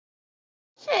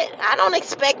Shit, I don't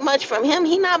expect much from him.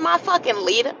 He not my fucking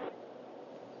leader.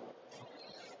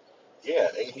 Yeah,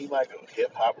 ain't he like a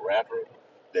hip hop rapper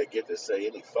that get to say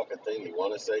any fucking thing he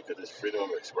want to say because it's freedom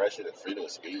of expression and freedom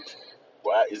of speech?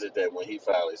 Why is it that when he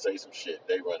finally say some shit,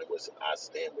 they running with some "I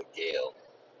stand with Gail"?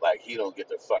 Like he don't get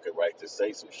the fucking right to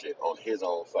say some shit on his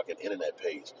own fucking internet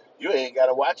page. You ain't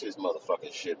gotta watch his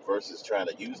motherfucking shit versus trying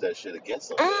to use that shit against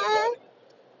some damn Mm-hmm. body.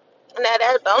 Now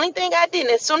that's the only thing I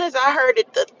didn't. As soon as I heard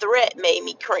it, the threat made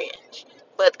me cringe.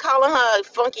 But calling her a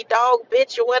funky dog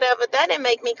bitch or whatever, that didn't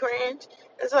make me cringe.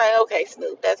 It's like, okay,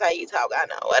 Snoop, that's how you talk. I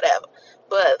know, whatever.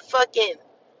 But fucking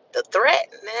the threat,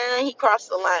 nah, he crossed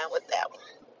the line with that one.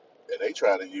 And they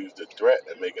trying to use the threat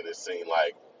and making it seem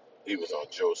like he was on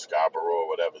Joe Scarborough or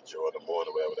whatever, Joe in the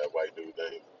morning, whatever that white dude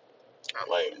name, I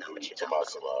don't lame even know what dude, you're talking talking about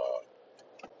about. some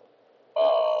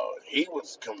he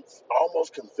was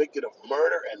almost convicted of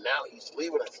murder, and now he's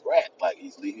leaving a threat. Like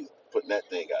he's putting that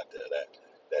thing out there,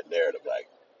 that narrative. Like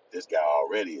this guy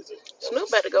already is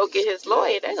Snoop better go get his yeah,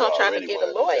 lawyer. They're he's gonna try to already get one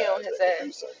a of them lawyer on guys his that could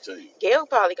do ass. something to you. Gail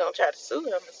probably gonna try to sue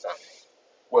him or something.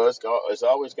 Well, it's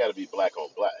always got to be black on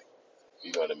black.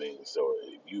 You know what I mean? So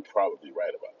you probably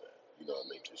right about that. You know what I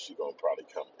mean? Because she gonna probably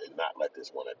come and not let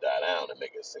this one die down and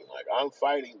make it seem like I'm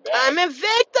fighting back. I'm a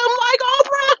victim like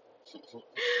Oprah.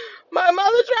 My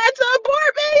mother tried to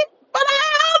abort me, but I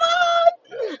held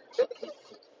Yeah,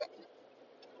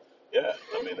 on. yeah.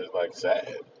 I mean, it's like sad.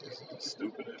 It's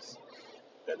stupid.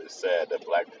 And it's sad that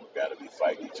black people got to be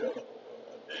fighting each other.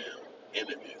 Damn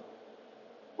interview.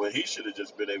 When he should have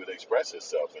just been able to express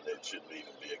himself and it shouldn't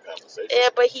even be a conversation. Yeah,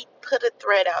 but he put a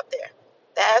threat out there.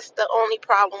 That's the only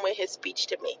problem with his speech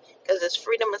to me. Because it's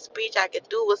freedom of speech. I can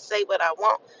do or say what I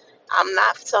want. I'm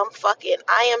not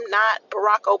I am not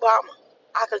Barack Obama.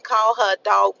 I can call her a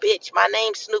dog bitch. My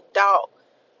name's Snoop Dogg.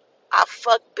 I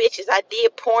fuck bitches. I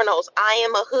did pornos. I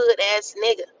am a hood ass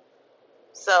nigga.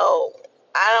 So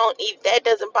I don't even, that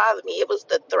doesn't bother me. It was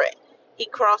the threat. He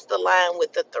crossed the line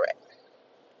with the threat.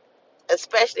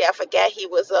 Especially, I forgot he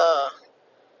was,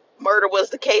 murder was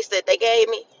the case that they gave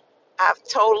me. I've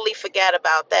totally forgot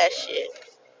about that Right, shit. right,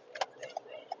 right,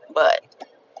 right. But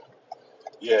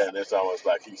Yeah, and it's almost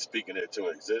like he's speaking it to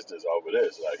existence over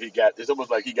this. Like it's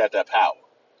almost like he got that power.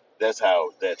 That's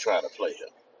how they're trying to play him.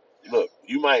 Look,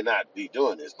 you might not be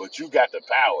doing this, but you got the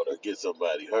power to get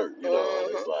somebody hurt, you know.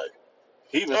 And it's hmm like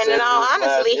he even and in said it in all his last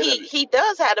honestly, interview. he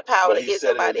does have the power But to he get said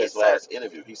it in somebody his hurt. last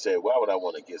interview. He said, "Why would I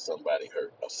want to get somebody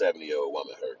hurt? A 70-year-old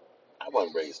woman hurt? I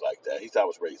wasn't raised like that." He said, "I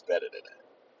was raised better than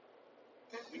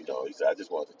that." You know, he said, "I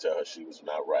just wanted to tell her she was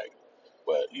not right."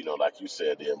 But you know, like you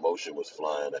said, the emotion was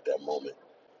flying at that moment,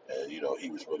 and you know,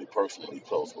 he was really personally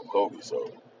close with Kobe,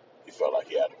 so he felt like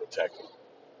he had to protect him,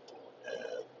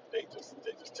 and they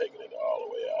just taking it all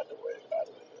the way out of the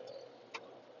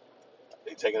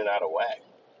they taking it out of whack.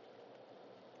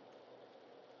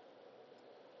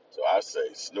 So I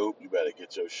say, Snoop, you better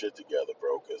get your shit together,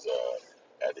 bro, because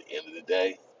at the end of the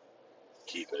day,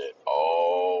 keeping it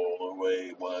all the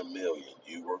way 1 million.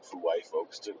 You work for white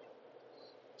folks too.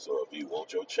 So if you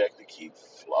want your check to keep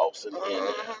flossing in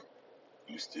there, hmm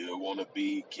you still want to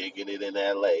be kicking it in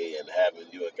LA and having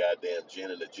you a goddamn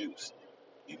gin and a juice.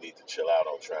 You need to chill out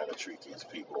on trying to treat these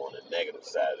people on the negative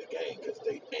side of the game because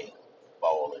they ain't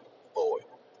falling for it.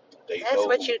 They That's know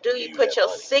what who you do. give You you put that your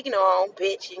money, signal on,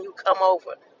 bitch, and you come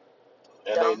over,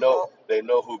 and they dumb know hoe. they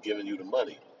know who giving you the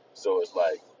money. So it's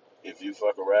like if you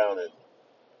fuck around and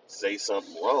say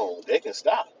something wrong, they can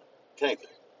stop, can't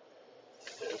they?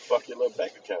 And fuck your little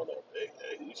bank account up.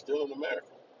 Hey, you still in America.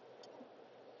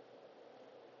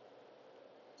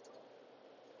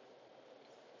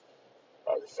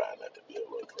 I just find that to be a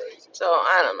little crazy. So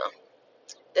I don't know.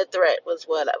 The threat was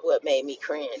what made me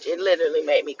cringe. It literally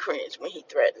made me cringe when he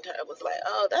threatened her. I was like,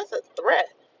 oh, that's a threat.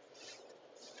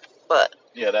 But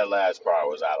Yeah, that last part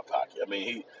was out of pocket. I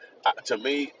mean, to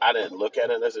me, I didn't look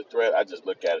at it as a threat. I just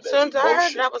look at it as as soon as I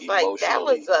heard it, I was like, that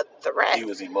was emotionally. a threat. He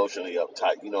was emotionally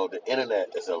uptight. You know, the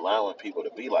internet is allowing people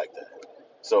to be like that.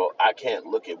 So I can't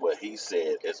look at what he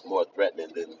said as more threatening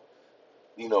than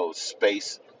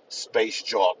space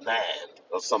jaw 9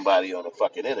 or somebody on the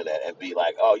fucking internet and be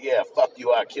like, oh yeah, fuck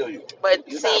you, I'll kill you. But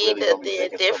You're not see, really the, gonna be the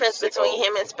thinking some difference between sicko.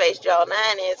 him and Space Jaw 9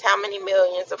 is how many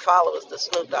millions of followers does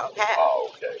Snoop Dogg have?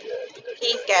 Oh, okay, yeah, yeah,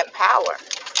 He's yeah, got power.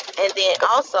 And then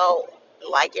also,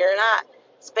 like it or not,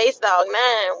 Space Dog 9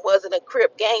 wasn't a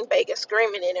Crip gangbanger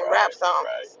screaming it in rap right, right,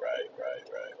 songs. right, right,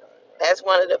 right, That's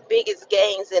one of the biggest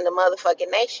gangs in the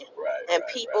motherfucking nation. right, And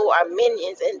right, people right, are right, right.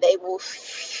 minions, and they will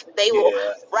Yeah,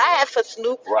 yeah. ride for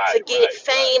Snoop to Right, get right, right,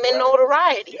 fame and right.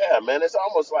 notoriety. Yeah, man, it's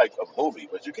almost like a movie,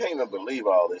 but you can't even believe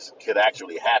all this could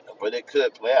actually happen. But it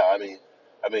could play out.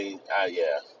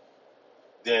 Yeah.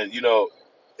 Then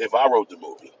if I wrote the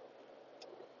movie,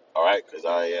 all right, because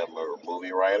I am a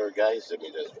movie writer, guys. Let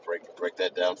me just break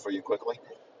that down for you quickly.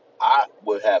 I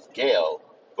would have Gail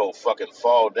go fucking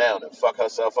fall down and fuck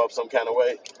herself up some kind of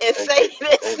way, And and say get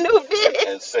that and Snoop did it.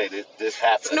 and say that this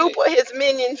happened to Snoop me. or his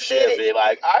minions did She'll it. be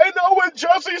like, I know what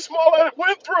Jussie Smollett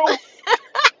went through.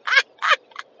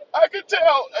 I can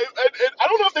tell. And I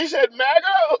don't know if they said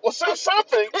MAGA or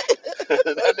something.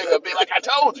 That nigga be like, I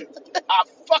told you. I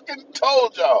fucking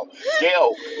told y'all.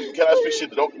 Gail, can I speak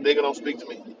shit? Don't nigga don't speak to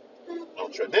me.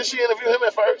 Don't try. Did she interview him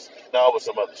at first? No, it was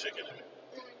some other chick interview.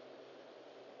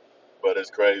 But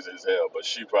it's crazy as hell. But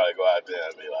she probably go out there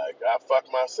and be like, I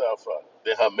fucked myself up.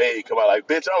 Then her maid come out like,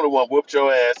 bitch, I'm the one whooped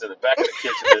your ass in the back of the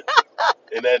kitchen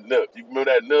in that nook. You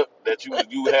remember that nook that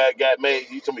you had got made?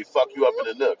 You told me fuck you up in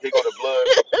the nook. Here go the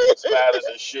blood, spatters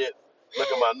and shit. Look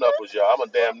at my knuckles, y'all. I'm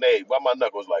a damn maid. Why my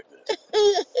knuckles like this?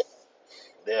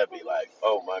 They'll be like,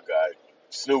 oh my God.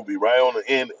 Snoopy right on the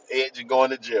end edge of going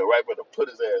to jail, right, but to put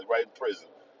his ass right in prison.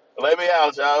 Let me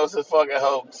out, y'all. It's a fucking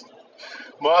hoax.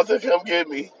 Martha, come get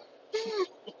me.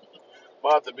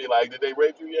 Martha be like, did they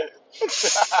rape you yet?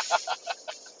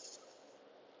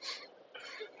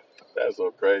 That's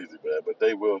so crazy, man. But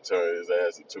they will turn his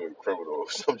ass into a criminal or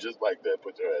something just like that.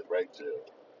 Put your ass right in jail.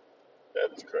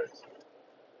 That is crazy.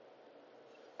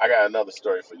 I got another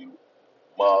story for you,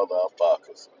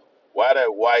 motherfuckers. Why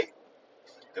that white?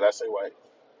 Did I say white?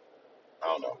 I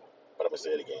don't know, but I'm gonna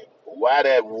say it again. Why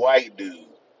that white dude,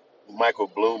 Michael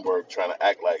Bloomberg, trying to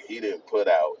act like he didn't put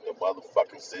out the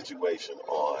motherfucking situation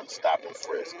on stop and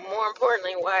frisk? More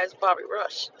importantly, why is Bobby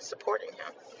Rush supporting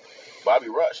him? Bobby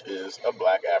Rush is a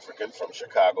black African from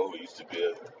Chicago who used to be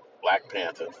a Black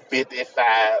Panther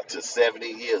 55 to 70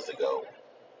 years ago.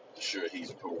 Sure,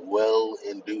 he's well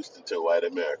induced into white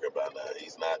America by now.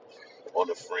 He's not on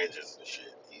the fringes and shit.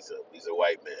 He's a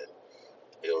white man.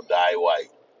 He'll die white.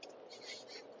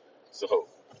 So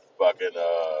fucking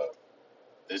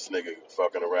this nigga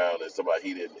fucking around and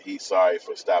somebody he's sorry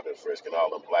for stopping frisk and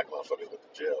all them black motherfuckers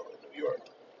went to jail in New York.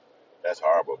 That's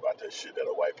horrible about that shit that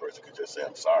a white person could just say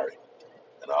I'm sorry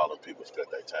and all them people spent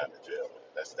their time in jail.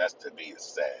 That's to me is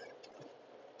sad.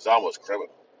 It's almost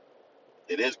criminal.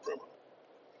 It is criminal.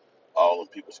 All them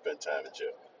people spend time in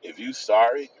jail. If you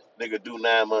sorry, nigga, do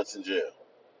 9 months in jail.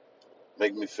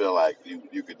 Make me feel like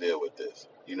you could deal with this.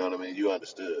 You know what I mean? You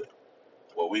understood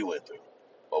what we went through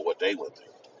or what they went through.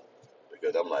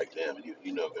 Because I'm like, damn,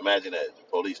 you know, imagine that the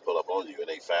police pull up on you and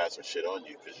they find some shit on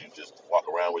you because you just walk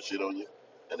around with shit on you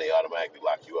and they automatically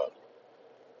lock you up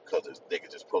because they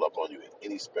could just pull up on you at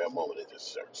any spare moment and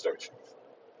just search you.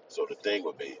 So the thing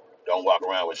would be, don't walk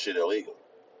around with shit illegal.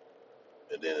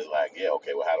 And then it's like, yeah,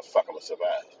 okay, well, how the fuck am I gonna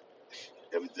survive?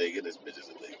 Everything in this bitch is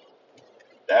illegal.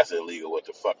 That's illegal. What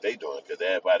the fuck they doing? Because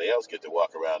everybody else get to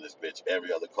walk around this bitch.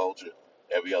 Every other culture,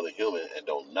 every other human, and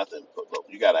don't nothing. Look,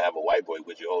 you gotta have a white boy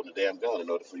with you holding a damn gun in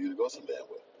order for you to go some damn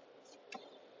way,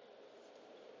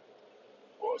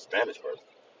 or a Spanish person.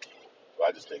 So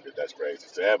I just think that that's crazy.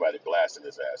 So everybody blasting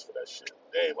his ass for that shit.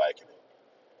 They ain't liking it.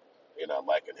 They're not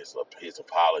liking his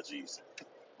apologies.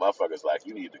 Motherfuckers like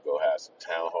you need to go have some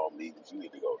town hall meetings. You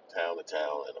need to go town to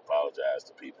town and apologize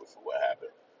to people for what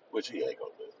happened, which he ain't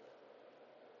gonna do.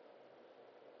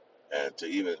 And to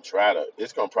even try to,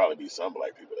 it's gonna probably be some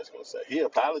black people that's gonna say he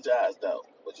apologized though.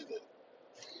 What you think?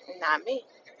 Not me.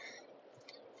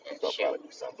 It's And gonna shoot, probably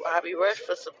be some black Bobby people that Rush say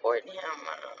for it. supporting him.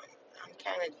 I'm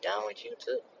kind of done with you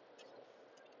too.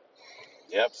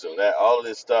 Yep. So that all of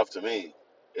this stuff to me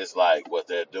is like what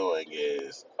they're doing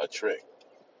is a trick.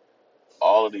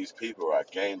 All of these people are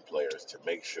game players to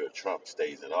make sure Trump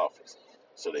stays in office.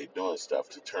 So they doing stuff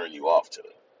to turn you off to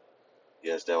them.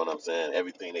 You understand what I'm saying?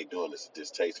 Everything they doing is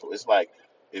distasteful. It's like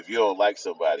if you don't like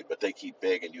somebody, but they keep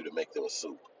begging you to make them a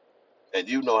soup, and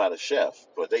you know how to chef,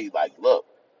 but they like, look,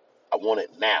 I want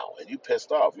it now, and you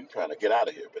pissed off. You trying to get out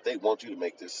of here, but they want you to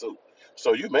make this soup.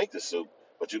 So you make the soup,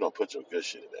 but you don't put your good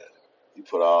shit in there. You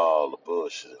put all the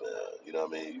bullshit in there. You know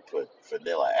what I mean? You put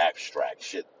vanilla extract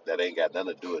shit that ain't got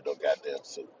nothing to do with no goddamn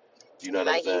soup. You know what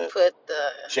I'm Like saying?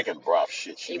 Chicken broth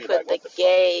shit. She you be put like, the what the fuck?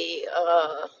 gay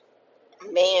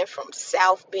man from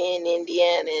South Bend,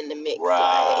 Indiana in the mix. Like,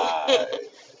 Right,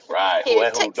 right. Who here,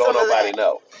 and who? take Don't some of nobody that.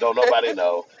 know. Don't nobody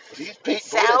know. He's Pete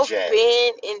South Buttigieg.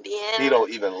 Bend, He Indiana. don't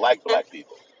even like black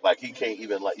people. Like he can't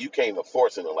even like you can't even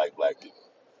force him to like black people.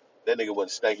 That nigga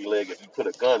wouldn't stanky leg if you put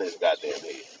a gun in his goddamn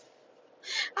head.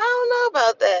 I don't know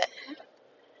about that.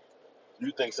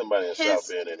 You think somebody in South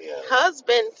His Bend, Indiana?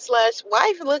 husband slash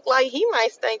wife look like he might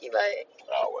stanky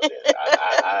Oh well, then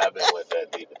I haven't went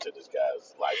that deep into this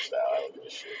guy's lifestyle. I don't give a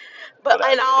shit. But But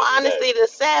at in the end all of the day, honesty, the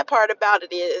sad part about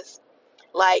it is,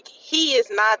 like, he is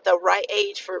not the right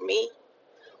age for me,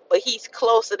 but he's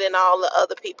closer than all the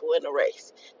other people in the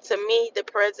race. To me, the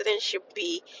president should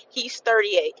be, he's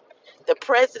 38. The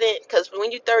president, because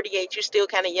when you're 38, you're still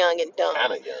kind of young and dumb.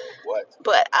 Kind of young. What?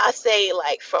 But I say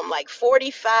like from like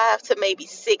 45 to maybe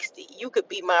 60, you could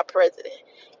be my president.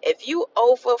 If you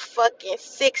over fucking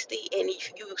 60 and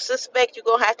if you suspect you're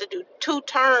gonna have to do 2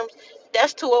 terms,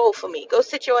 that's too old for me. Go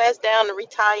sit your ass down and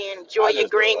retire and enjoy I your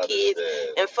just don't grandkids understand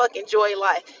and fuck enjoy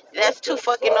life. what That's too the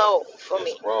fucking fuck old for is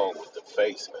me. wrong with the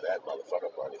face of that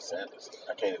motherfucker Bernie Sanders.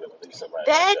 I can't even believe somebody like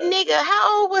That that. nigga,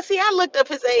 how old was he? I looked up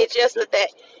his It age looks yesterday.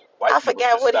 ridiculous. White I people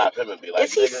forgot should what he stop him and be is. like,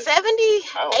 He nigga, 78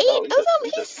 I don't know. or something? He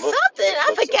He's just look something. he just I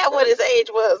looks so forgot what his crazy. age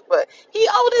was, but he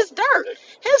old Fucking as dirt. ridiculous.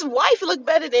 His wife looked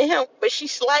better than him, but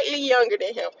she's slightly younger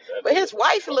than him. That But nigga his is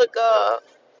wife fucking look crazy.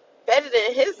 better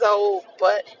than his old.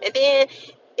 But and then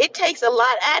it takes a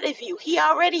lot out of you. He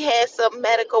already had some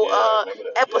medical Yeah, I remember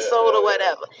that. Yeah, episode or hell yeah.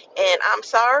 whatever. And Yeah. I'm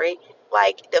sorry.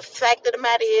 Like the fact of the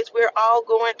matter is, we're all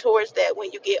going towards that.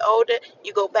 When you get older,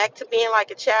 you go back to being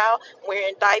like a child,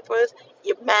 wearing diapers.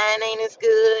 Your mind ain't as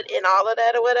good, and all of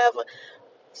that or whatever.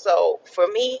 So for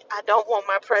me, I don't want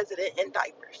my president in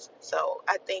diapers. So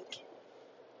I think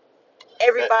Man,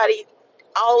 everybody,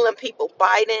 all them people,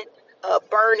 Biden,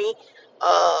 Bernie,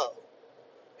 uh,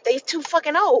 they too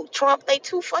fucking old. Trump, they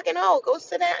too fucking old. Go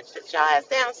sit down, sit your ass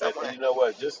down and somewhere. you know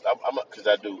what? Just I'm because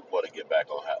I do want to get back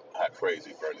on how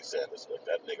crazy Bernie Sanders looked.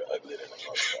 That nigga ugly than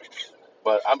a motherfucker.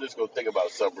 But I'm just gonna think about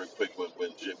something real quick when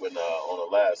on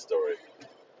the last story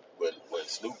when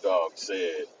Snoop Dogg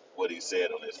said what he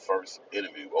said on his first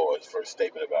interview or his first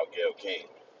statement about Gayle King.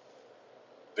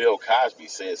 Bill Cosby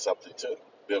said something too.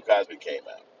 Bill Cosby came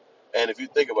out. And if you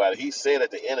think about it, he said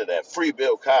at the end of that, free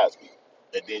Bill Cosby.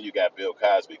 And then you got Bill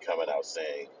Cosby coming out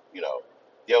saying,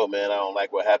 yo, man, I don't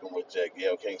like what happened with Jack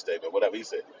Gayle King statement, whatever he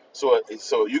said. So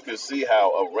you can see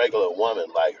how a regular woman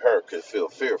like her could feel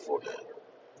fearful then.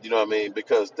 You know what I mean?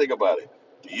 Because think about it.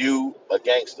 You, a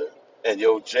gangster, and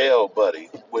your jail buddy,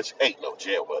 which ain't no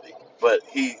jail buddy, but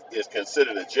he is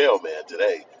considered a jail man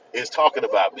today, is talking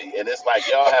about me. And it's like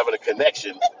y'all having a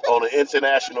connection on the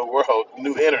international world,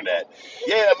 new internet.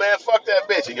 Yeah, man, fuck that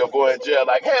bitch. And your boy in jail,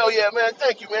 like, hell yeah, man,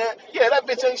 thank you, man. Yeah, that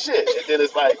bitch ain't shit. And then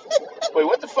it's like, wait,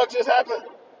 what the fuck just happened?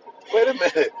 Wait a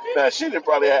minute. Now she didn't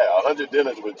probably have 100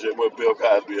 dinners with Bill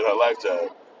Cosby in her lifetime,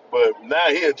 but now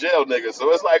he a jail nigga.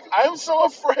 So it's like I'm so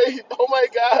afraid. Oh my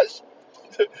gosh,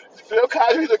 Bill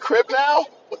Cosby's a crip now.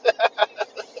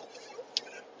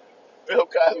 Bill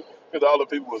Cosby, because all the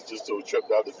people was just so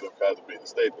tripped out that Bill Cosby made the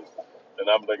statement, and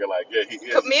I'm thinking like, yeah, he is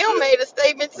in Camille jail. made a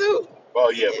statement too.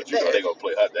 Oh yeah, but you know they gonna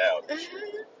play her down and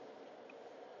shit.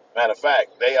 Matter of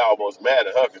fact, they almost mad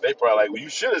at her because they probably like, well, you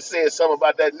should have said something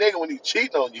about that nigga when he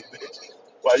cheating on you, bitch.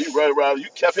 While you run around, you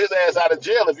kept his ass out of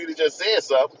jail if you'd have just said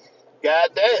something. God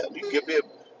damn, you could be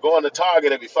going to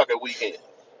Target every fucking weekend.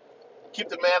 Keep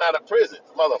the man out of prison,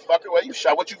 motherfucker. Where you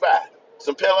shot? What you buy?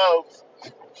 Some pillows?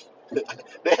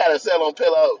 They had a sale on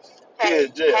pillows. He Hey,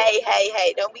 in jail. hey, hey,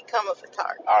 hey! Don't be coming for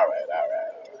Target. All right, all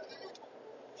right.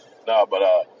 No, but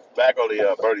back on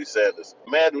the Bernie Sanders.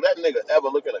 Man, do that nigga ever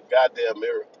look in a goddamn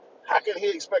mirror? How can he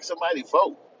expect somebody to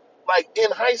vote? Like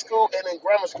in high school and in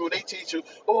grammar school, they teach you,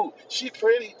 "Ooh, she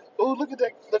pretty. Ooh, look at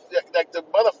that. Look, like the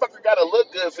motherfucker gotta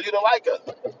look good for you to like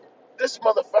her." This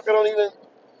motherfucker don't even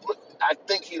look. I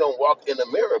think he don't walk in the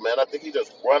mirror, man. I think he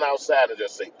just run outside and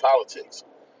just say politics.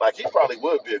 Like he probably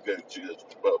would be a good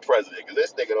president because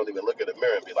this nigga don't even look in the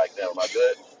mirror and be like, "Damn, am I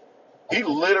good?" He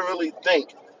literally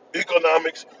think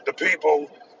economics, the people,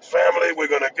 family. We're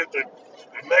gonna get the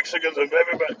Mexicans and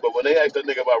everybody. But when they ask that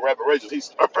nigga about reparations,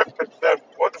 he's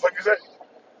what the fuck you say?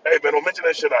 Hey man, don't mention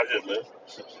that shit out here, man.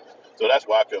 So that's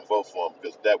why I couldn't vote for him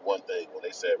because that one thing when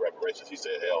they said reparations, he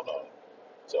said hell no.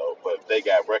 So, but they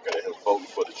got record of him voting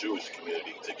for the Jewish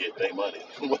community to get their money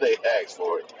when they asked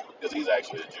for it because he's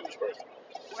actually a Jewish person.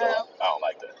 So Well, I don't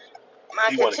like that. my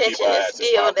He want to keep contention our is ass in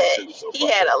still poverty that too. So he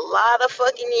fuck had that. a lot of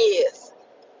fucking years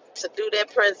to do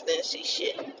that presidency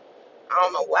shit. I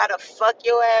don't know why the fuck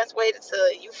your ass waited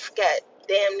till you got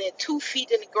damn near 2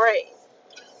 feet in the grave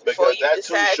before Because you that too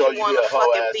decide show you you he want to a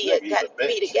whole fucking ass nigga. He's a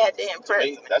be the bitch. goddamn To me,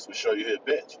 president. that's what show you his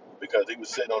bitch. Because he was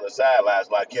sitting on the sidelines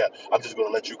like, yeah, I'm just gonna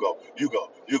let you go. You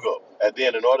go, you go. And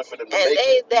then in order for them to And make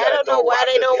it, they you I gotta don't know throw why rocks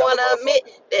they at the don't other want to admit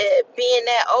motherfuckers. that being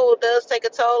that old does take a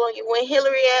toll on you. When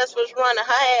Hillary ass was running,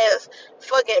 her ass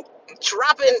fucking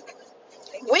dropping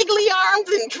wiggly arms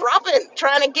and dropping,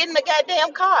 trying to get in the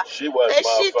goddamn car. She wasn't That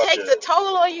shit takes a motherfucking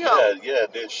toll on you. yeah,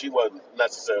 then she wasn't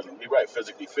necessarily you're right,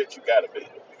 physically fit, you gotta be.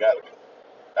 You gotta be.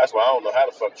 That's why I don't know how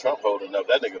the fuck Trump holding up.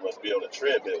 That nigga must be on a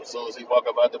treadmill. As soon as he walk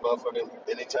up out the motherfucking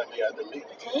anytime he out to meet.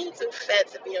 He ain't too fat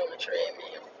to be on the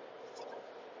treadmill.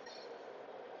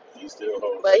 He still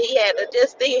holds But up he to had to that.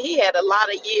 just think he had a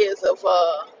lot of years of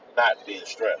Not being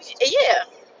stressed. yeah.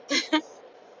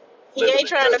 He Living ain't a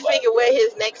trying to good life, figure where right?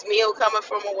 his next meal coming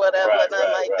from or whatever, Right, nothing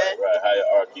right, like right, that. right.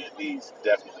 Hierarchy of needs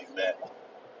definitely met.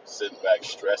 Sitting back,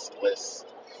 stressless,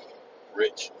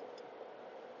 rich.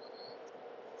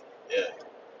 Yeah,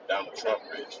 Donald Trump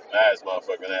rich. Now his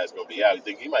motherfucking ass gonna be out. You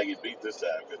think he might get beat this time?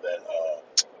 Cause that,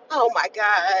 Oh my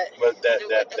God. but that.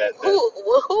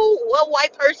 What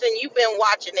white person you been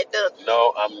watching that done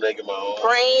No, I'm making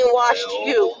brainwashed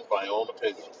you? my own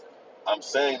opinion. I'm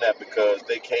saying that because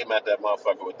they came at that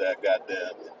motherfucker with that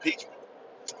goddamn impeachment.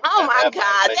 Oh And my that might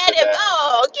God. make his ass.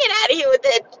 Oh, get out of here with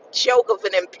that joke of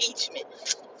an impeachment.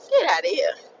 Get out of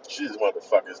here. She just wanted to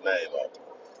fuck his name up.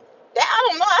 I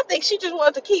don't know. I think she just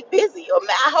wanted to keep busy. Or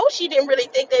I hope she didn't really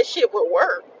think that shit would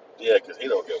work. Yeah, because he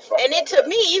don't give a fuck And then about to that.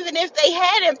 me, even if they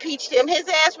had impeached him, his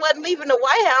ass wasn't leaving the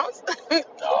White House.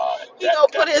 Nah, He that gonna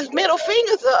put definitely his wasn't middle happening.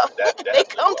 fingers up. That They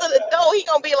definitely come to wasn't the door. happening. He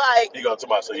gonna be like, He gonna tell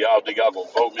me, so y'all think y'all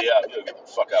gonna vote me out? He'll get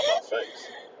the fuck out my face.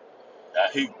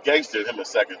 He gangstered him a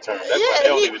second term. That's why they yeah,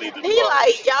 don't even need to do he all this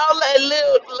like shit. y'all let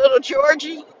little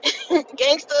Georgie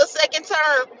gangster a second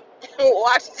term.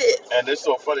 Watch this. And it's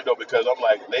so funny though because I'm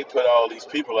like, they put all these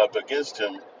people up against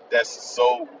him that's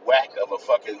so whack of a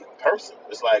fucking person.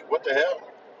 It's like, what the hell?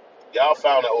 Y'all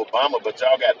found an Obama, but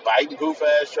y'all got Biden goof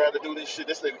ass trying to do this shit.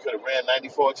 This nigga could have ran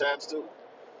 94 times too.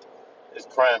 This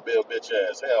crime bill bitch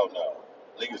ass. Hell no.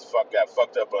 Niggas got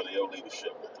fucked up under your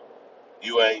leadership, man.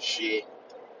 You ain't shit.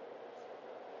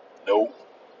 Nope.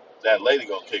 That lady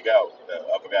gonna kick out.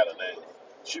 I forgot her name.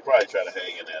 She probably trying to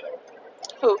hang in there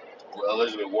though. Who?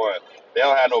 Elizabeth Warren. They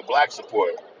don't have no black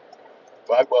support.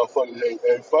 Black motherfuckers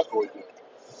ain't fucking with you.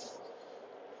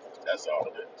 That's all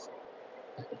it is.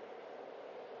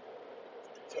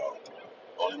 So,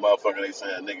 only motherfucker they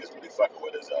saying niggas really fucking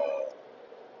with is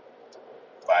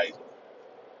Biden.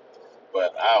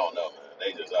 But I don't know, man.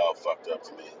 They just all fucked up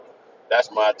to me. That's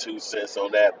my 2 cents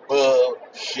on that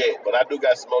bullshit. But I do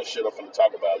got some more shit I'm finna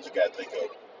talk about. You gotta think of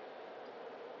it.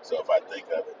 So if I think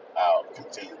of it, I'll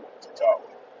continue to talk.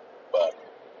 But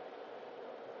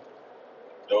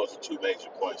those are two major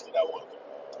points that I wanted to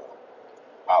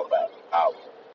holler about. Holler.